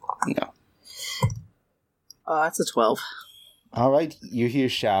 No. It's a 12. All right, you hear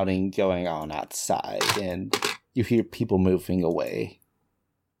shouting going on outside, and you hear people moving away.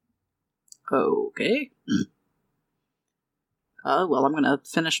 Okay. Well, I'm going to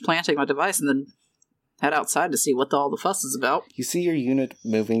finish planting my device and then head outside to see what all the fuss is about. You see your unit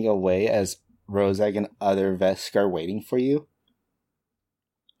moving away as Rozak and other Vesk are waiting for you.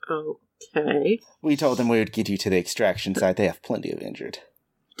 Okay. We told them we would get you to the extraction site. They have plenty of injured.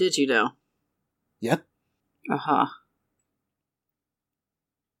 Did you know? Yep. Uh-huh.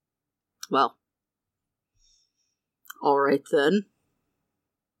 Well. Alright then.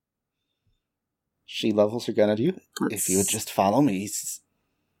 She levels her gun at you. If you would just follow me,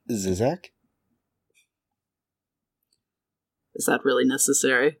 Zizek. Is that really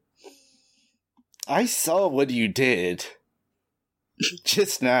necessary? I saw what you did.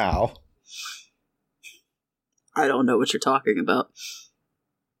 Just now. I don't know what you're talking about.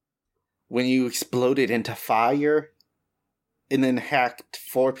 When you exploded into fire, and then hacked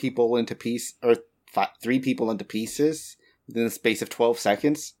 4 people into pieces, or 3 people into pieces, within the space of 12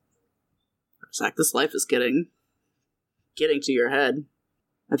 seconds. Zach, this life is getting to your head.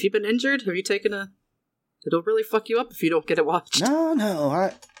 Have you been injured? Have you taken a... It'll really fuck you up if you don't get it watched.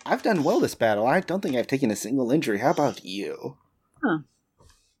 No, I've done well this battle. I don't think I've taken a single injury. How about you? Huh.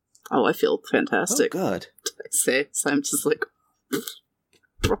 Oh, I feel fantastic. Oh, good. I say, so I'm just like...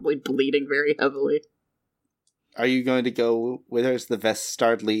 probably bleeding very heavily. Are you going to go with her as the Vesk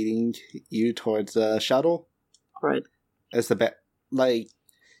start leading you towards the shuttle? Right. As the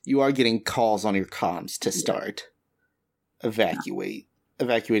you are getting calls on your comms to start evacuating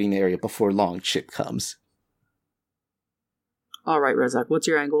the area before Longship comes. All right, Rozak, what's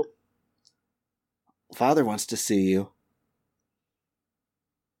your angle? Father wants to see you.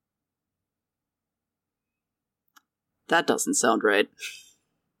 That doesn't sound right.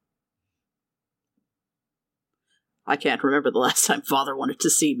 I can't remember the last time Father wanted to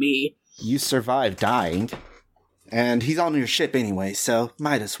see me. You survived dying. And he's on your ship anyway, so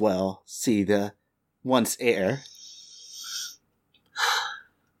might as well see the once heir.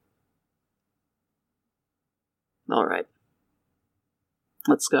 All right.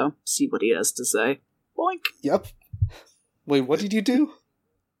 Let's go. See what he has to say. Boink. Yep. Wait, what did you do?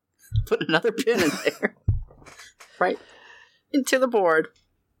 Put another pin in there. Right. Into the board.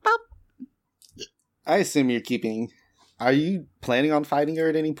 Pop. I assume you're keeping... Are you planning on fighting her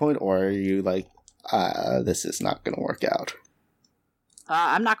at any point, or are you like, this is not going to work out?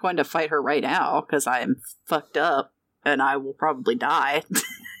 I'm not going to fight her right now, because I am fucked up, and I will probably die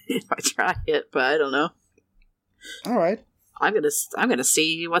if I try it, but I don't know. Alright. I'm gonna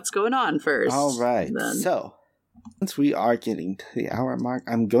see what's going on first. Alright, so, since we are getting to the hour mark,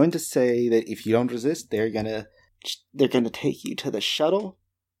 I'm going to say that if you don't resist, they're gonna take you to the shuttle.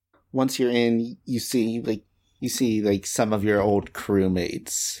 Once you're in, you see some of your old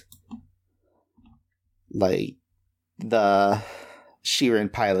crewmates. Like, the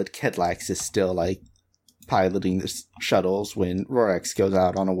Sheeran pilot Kedlax is still, like, piloting the shuttles when Rorax goes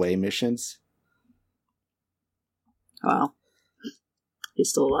out on away missions. Wow. He's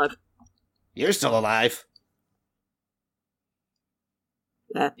still alive. You're still alive.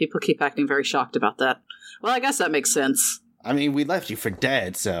 Yeah, people keep acting very shocked about that. Well, I guess that makes sense. I mean, we left you for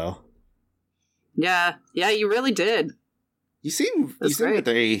dead, so... Yeah, you really did. You seem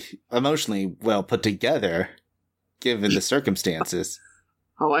very emotionally well put together, given the circumstances.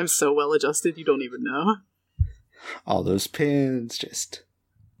 Oh, I'm so well adjusted, you don't even know. All those pins, just...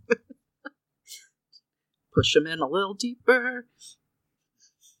 Push them in a little deeper.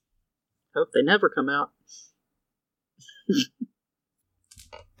 Hope they never come out.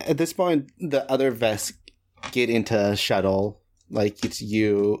 At this point, the other Vesk get into a shuttle. Like, it's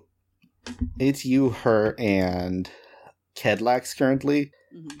you, her, and Kedlax currently.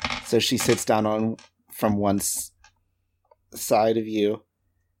 Mm-hmm. So she sits down from one side of you,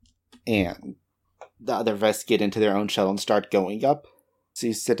 and the other Vesk get into their own shuttle and start going up. So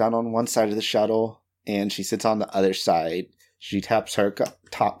you sit down on one side of the shuttle, and she sits on the other side. She taps her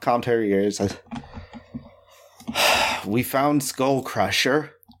comm to her ears. We found Skull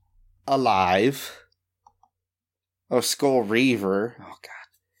Crusher alive. Oh, Skull Reaver. Oh,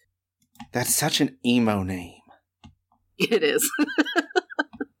 God. That's such an emo name. It is.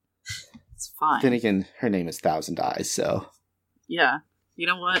 It's fine. Then again, her name is Thousand Eyes, so... Yeah. You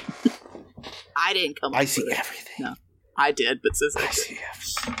know what? I didn't come up with it. I see everything. No. I did, but Zizek. I see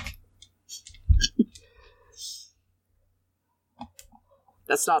everything.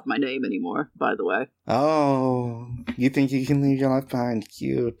 That's not my name anymore, by the way. Oh, you think you can leave your life behind?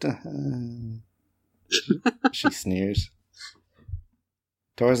 Cute. She sneers.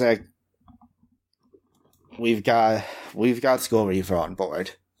 Torzak, we've got Skull Reaver on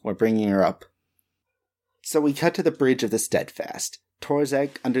board. We're bringing her up. So we cut to the bridge of the Steadfast.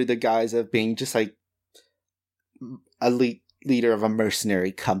 Torzak, under the guise of being just like a leader of a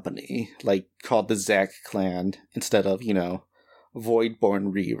mercenary company, like called the Zack clan, instead of,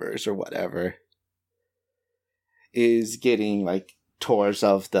 Voidborn Reavers or whatever, is getting like tours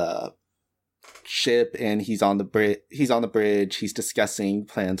of the ship, and he's on the bridge. He's discussing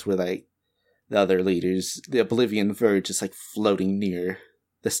plans with like the other leaders. The Oblivion Verge is like floating near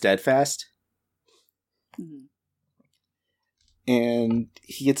the Steadfast. Mm-hmm. And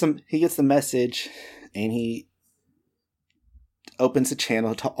he gets the message, and he opens a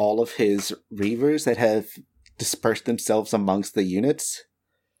channel to all of his Reavers that have dispersed themselves amongst the units.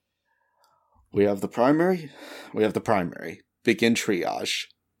 We have the primary. Begin triage.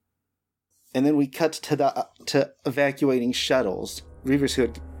 And then we cut to evacuating shuttles. Reavers who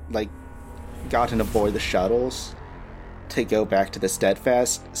had gotten aboard the shuttles to go back to the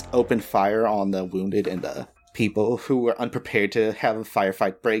Steadfast open fire on the wounded and the people who were unprepared to have a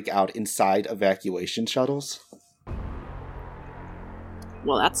firefight break out inside evacuation shuttles.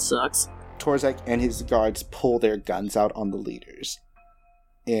 Well, that sucks. Torzak and his guards pull their guns out on the leaders,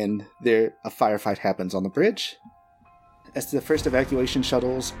 and a firefight happens on the bridge. As the first evacuation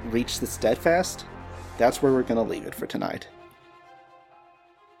shuttles reach the Steadfast, that's where we're going to leave it for tonight.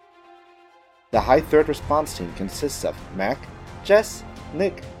 The High Threat Response Team consists of Mac, Jess,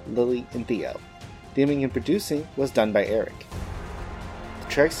 Nick, Lily, and Theo. Theming and producing was done by Eric. The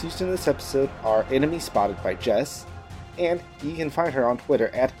tracks used in this episode are Enemy Spotted by Jess, and you can find her on Twitter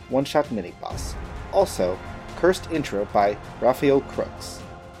at OneShotMiniBoss. Also, Cursed Intro by Raphael Crooks.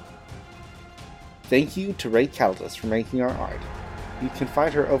 Thank you to Ray Caldas for making our art. You can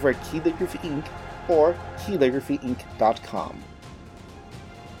find her over at Calligraphy Inc. or calligraphyinc.com.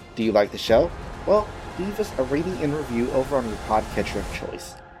 Do you like the show? Well, leave us a rating and review over on your podcatcher of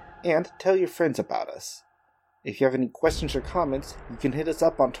choice. And tell your friends about us. If you have any questions or comments, you can hit us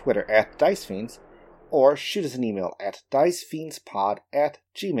up on Twitter at DiceFiends, or shoot us an email at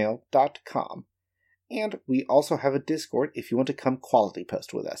dicefiendspod@gmail.com. And we also have a Discord if you want to come quality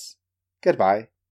post with us. Goodbye.